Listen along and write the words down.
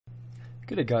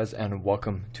G'day guys, and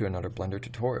welcome to another Blender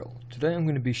tutorial. Today I'm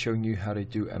going to be showing you how to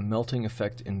do a melting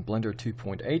effect in Blender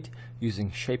 2.8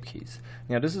 using shape keys.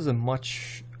 Now this is a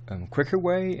much quicker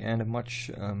way and a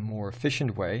much more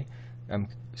efficient way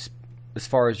as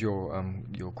far as your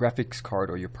graphics card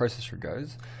or your processor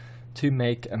goes to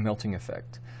make a melting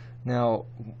effect. Now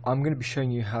I'm going to be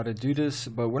showing you how to do this,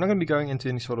 but we're not going to be going into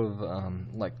any sort of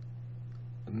like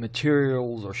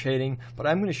materials or shading, but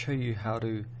I'm going to show you how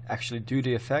to actually do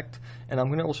the effect, and I'm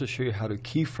going to also show you how to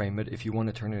keyframe it if you want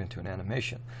to turn it into an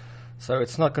animation. So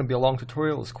it's not going to be a long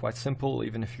tutorial, it's quite simple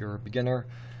even if you're a beginner,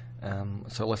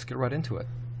 so let's get right into it.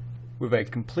 With a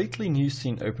completely new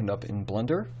scene opened up in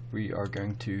Blender, we are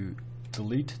going to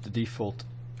delete the default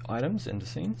items in the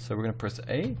scene. So we're going to press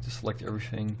A to select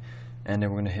everything, and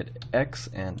then we're going to hit X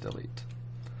and delete.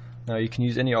 Now you can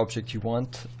use any object you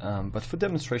want, but for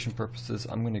demonstration purposes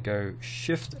I'm going to go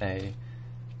Shift A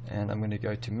and I'm going to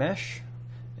go to Mesh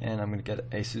and I'm going to get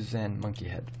a Suzanne monkey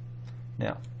head.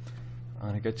 Now I'm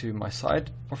going to go to my side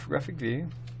orthographic view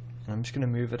and I'm just going to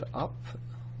move it up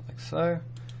like so,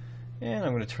 and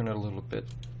I'm going to turn it a little bit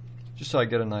just so I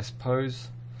get a nice pose.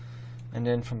 And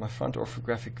then from my front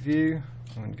orthographic view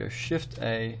I'm going to go Shift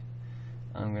A,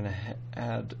 I'm going to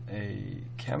add a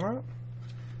camera.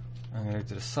 I'm going to go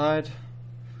to the side,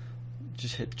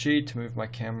 just hit G to move my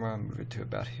camera, move it to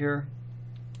about here,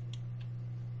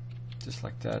 just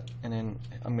like that, and then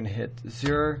I'm going to hit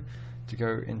 0 to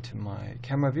go into my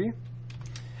camera view,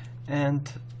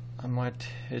 and I might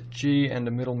hit G and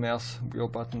the middle mouse wheel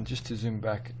button just to zoom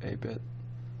back a bit,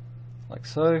 like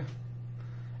so,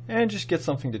 and just get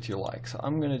something that you like. So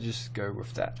I'm going to just go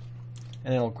with that,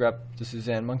 and then I'll grab the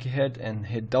Suzanne monkey head and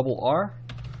hit double R,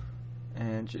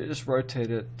 and just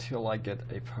rotate it till I get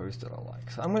a pose that I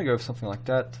like. So I'm going to go with something like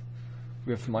that.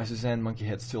 With my Suzanne monkey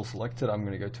head still selected, I'm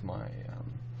going to go to my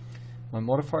my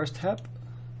modifiers tab,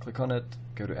 click on it,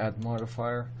 go to add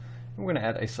modifier, and we're going to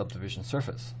add a subdivision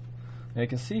surface. Now you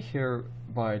can see here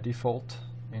by default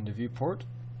in the viewport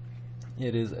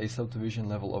it is a subdivision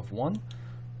level of 1,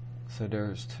 so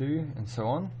there's 2 and so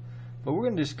on, but we're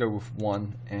going to just go with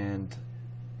 1 and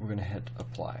we're going to hit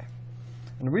apply.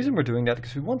 And the reason we're doing that is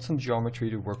because we want some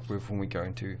geometry to work with when we go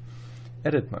into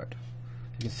edit mode.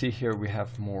 You can see here we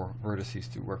have more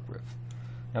vertices to work with.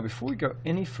 Now before we go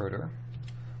any further,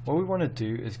 what we want to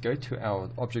do is go to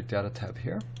our object data tab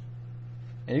here,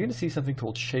 and you're going to see something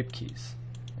called shape keys.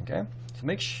 Okay, so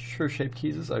make sure shape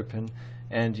keys is open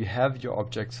and you have your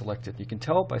object selected. You can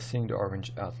tell by seeing the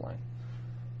orange outline.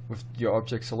 With your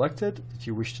object selected that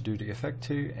you wish to do the effect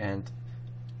to, and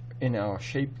in our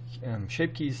shape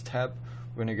keys tab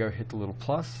we're going to go hit the little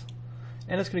plus,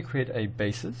 and it's going to create a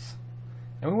basis,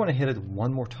 and we want to hit it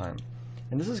one more time,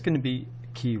 and this is going to be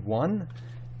key 1,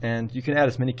 and you can add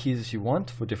as many keys as you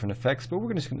want for different effects, but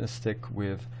we're just going to stick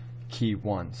with key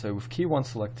 1. So with key 1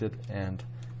 selected and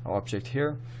our object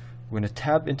here, we're going to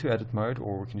tab into edit mode,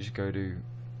 or we can just go to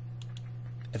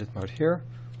edit mode here,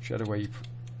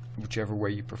 whichever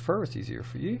way you prefer, it's easier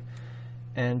for you,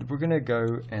 and we're going to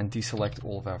go and deselect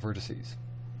all of our vertices.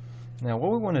 Now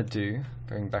what we want to do,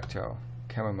 going back to our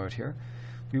camera mode here,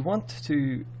 we want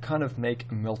to kind of make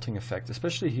a melting effect,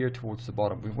 especially here towards the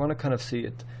bottom. We want to kind of see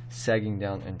it sagging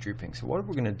down and drooping. So what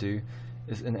we're going to do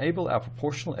is enable our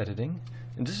proportional editing,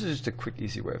 and this is just a quick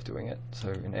easy way of doing it. So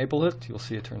enable it, you'll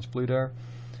see it turns blue there,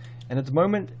 and at the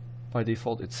moment by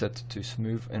default it's set to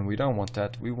smooth, and we don't want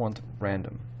that, we want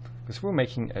random, because we're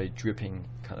making a dripping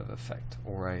kind of effect,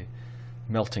 or a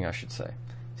melting I should say.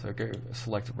 So go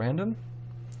select random,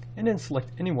 and then select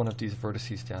any one of these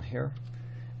vertices down here,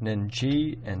 and then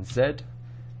G and Z,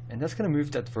 and that's going to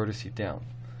move that vertice down.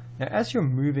 Now as you're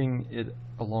moving it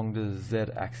along the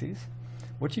Z axis,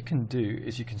 what you can do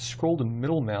is you can scroll the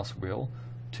middle mouse wheel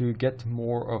to get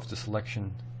more of the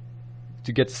selection,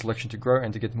 to get the selection to grow,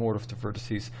 and to get more of the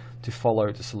vertices to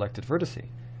follow the selected vertice.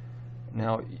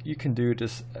 Now you can do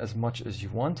this as much as you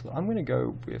want, but I'm going to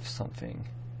go with something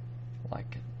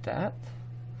like that,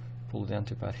 pull it down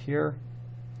to about here.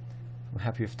 I'm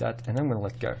happy with that, and I'm going to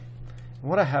let go. And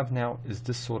what I have now is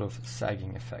this sort of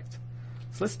sagging effect.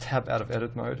 So let's tab out of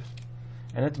edit mode,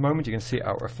 and at the moment you can see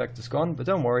our effect is gone, but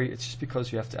don't worry, it's just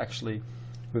because you have to actually,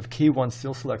 with key 1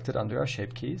 still selected under our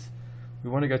shape keys, we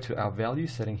want to go to our value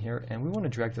setting here, and we want to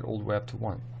drag that all the way up to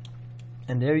 1.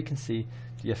 And there you can see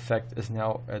the effect is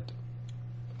now at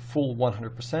full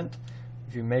 100%.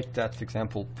 If you make that, for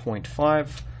example,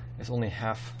 0.5, it's only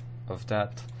half of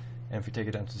that, and if we take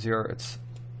it down to 0, it's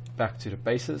back to the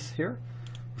basis here,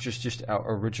 which is just our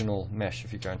original mesh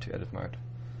if you go into edit mode.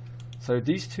 So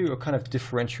these two are kind of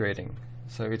differentiating.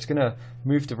 So it's going to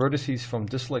move the vertices from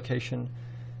this location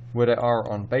where they are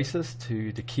on basis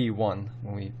to the key 1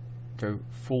 when we go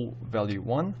full value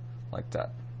 1 like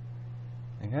that.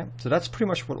 Okay, so that's pretty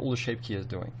much what all the shape key is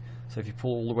doing. So if you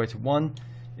pull all the way to 1,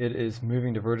 it is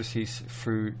moving the vertices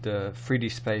through the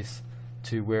 3D space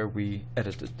to where we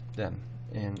edited them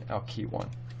in our key 1.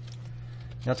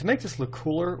 Now to make this look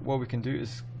cooler, what we can do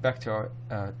is back to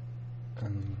our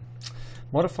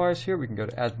modifiers here. We can go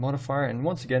to add modifier, and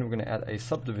once again we're going to add a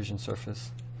subdivision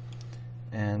surface,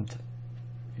 and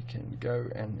we can go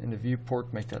and in the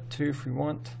viewport make that 2 if we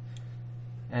want,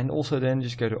 and also then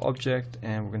just go to object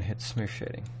and we're going to hit smooth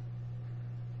shading.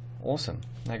 Awesome.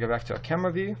 Now go back to our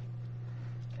camera view,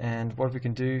 and what we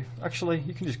can do, actually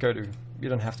you can just go to, you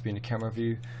don't have to be in the camera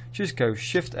view, just go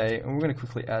Shift A, and we're going to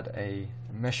quickly add a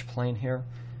mesh plane here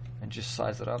and just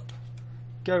size it up.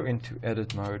 Go into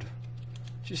edit mode,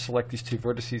 just select these 2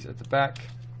 vertices at the back,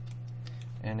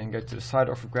 and then go to the side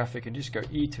orthographic and just go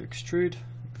E to extrude,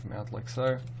 move them out like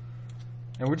so.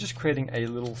 And we're just creating a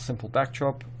little simple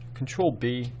backdrop. Control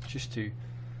B just to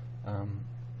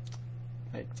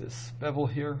make this bevel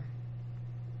here,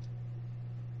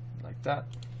 like that.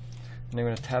 And I'm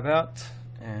going to tab out,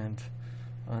 and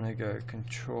I'm going to go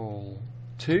Control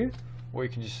 2, or you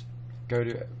can just go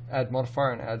to add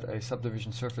modifier and add a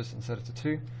subdivision surface and set it to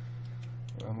 2,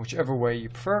 whichever way you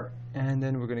prefer. And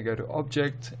then we're going to go to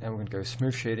object and we're going to go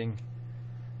smooth shading,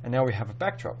 and now we have a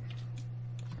backdrop.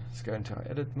 Let's go into our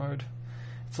edit mode.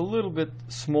 It's a little bit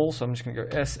small, so I'm just going to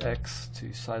go SX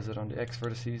to size it on the X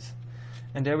vertices,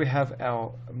 and there we have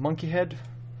our monkey head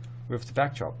with the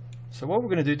backdrop. So what we're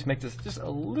going to do to make this just a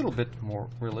little bit more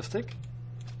realistic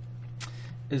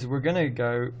is we're going to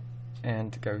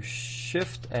go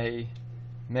Shift A,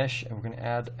 mesh, and we're going to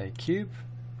add a cube.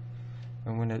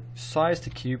 I'm going to size the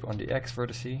cube on the X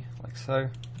vertice like so,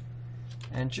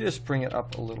 and just bring it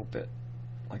up a little bit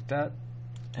like that,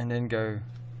 and then go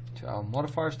to our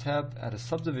modifiers tab, add a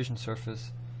subdivision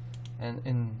surface, and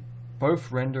in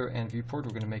both render and viewport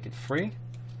we're going to make it free,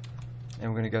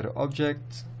 and we're going to go to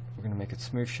object, we're going to make it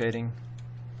smooth shading,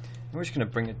 and we're just going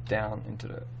to bring it down into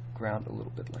the ground a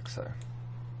little bit like so.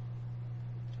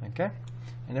 Okay,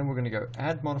 and then we're going to go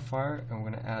add modifier, and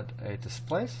we're going to add a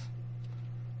displace.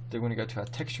 Then we're going to go to our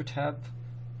texture tab,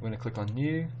 we're going to click on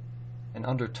new, and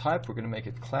under type we're going to make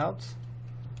it clouds,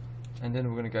 and then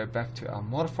we're going to go back to our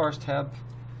modifiers tab,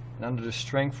 and under the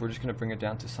strength we're just going to bring it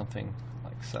down to something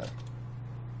like so.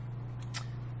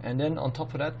 And then on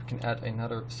top of that we can add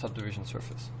another subdivision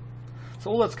surface.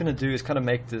 So all that's going to do is kind of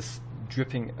make this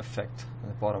dripping effect on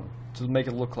the bottom to make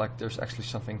it look like there's actually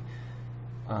something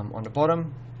on the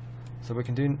bottom. So what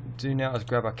we can do now is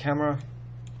grab our camera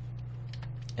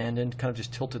and then kind of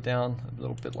just tilt it down a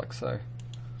little bit like so.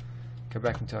 Go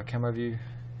back into our camera view,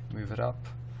 move it up,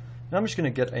 and I'm just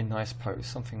going to get a nice pose,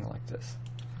 something like this.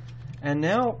 And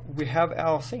now we have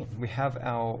our scene. We have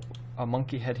our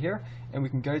monkey head here, and we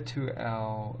can go to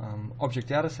our object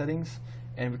data settings,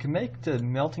 and we can make the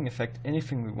melting effect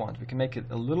anything we want. We can make it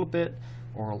a little bit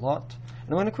or a lot. And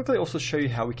I'm going to quickly also show you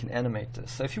how we can animate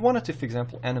this. So if you wanted to, for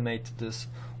example, animate this,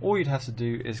 all you'd have to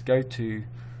do is go to,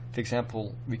 for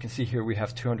example, we can see here we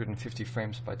have 250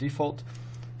 frames by default.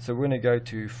 So we're going to go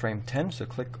to frame 10, so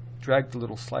drag the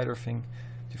little slider thing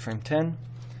to frame 10,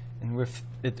 and with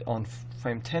it on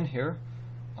frame 10 here,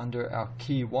 under our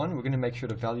key 1, we're going to make sure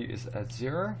the value is at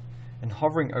 0, and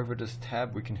hovering over this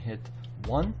tab we can hit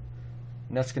 1,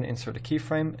 and that's going to insert a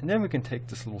keyframe, and then we can take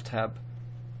this little tab,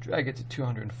 drag it to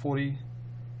 240,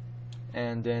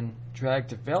 and then drag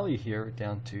the value here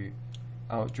down to,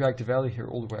 drag the value here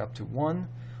all the way up to 1,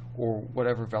 or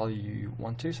whatever value you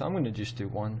want to. So I'm going to just do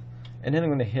 1, and then I'm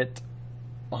going to hit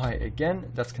I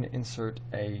again. That's going to insert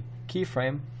a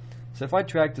keyframe. So if I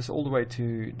drag this all the way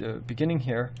to the beginning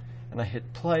here and I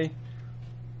hit play,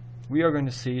 we are going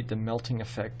to see the melting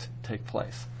effect take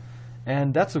place.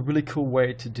 And that's a really cool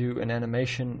way to do an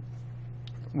animation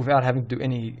without having to do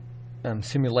any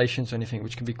simulations or anything,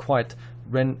 which can be quite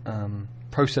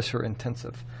processor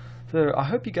intensive. So I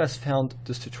hope you guys found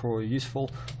this tutorial useful.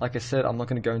 Like I said, I'm not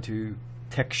going to go into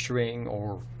texturing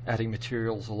or adding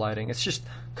materials or lighting. It's just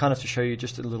kind of to show you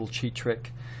just a little cheat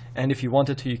trick. And if you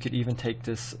wanted to, you could even take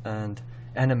this and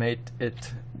animate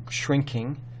it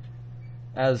shrinking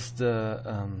as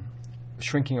the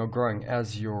shrinking or growing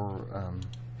as your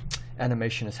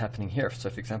animation is happening here. So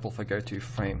for example, if I go to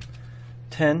frame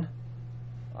 10,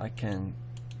 I can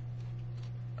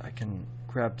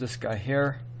grab this guy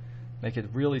here, make it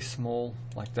really small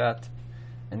like that,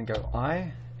 and go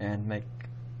I and make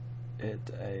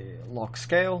it a lock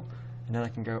scale, and then I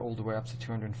can go all the way up to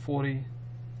 240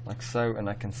 like so, and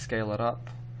I can scale it up,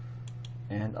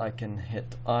 and I can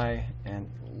hit I and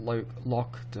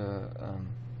lock the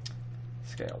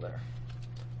scale there.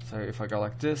 So if I go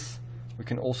like this, we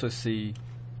can also see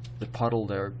the puddle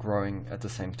there growing at the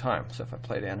same time. So if I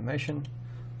play the animation,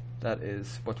 that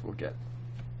is what we'll get.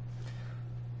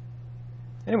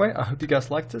 Anyway, I hope you guys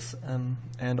liked this, and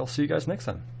I'll see you guys next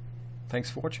time.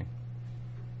 Thanks for watching.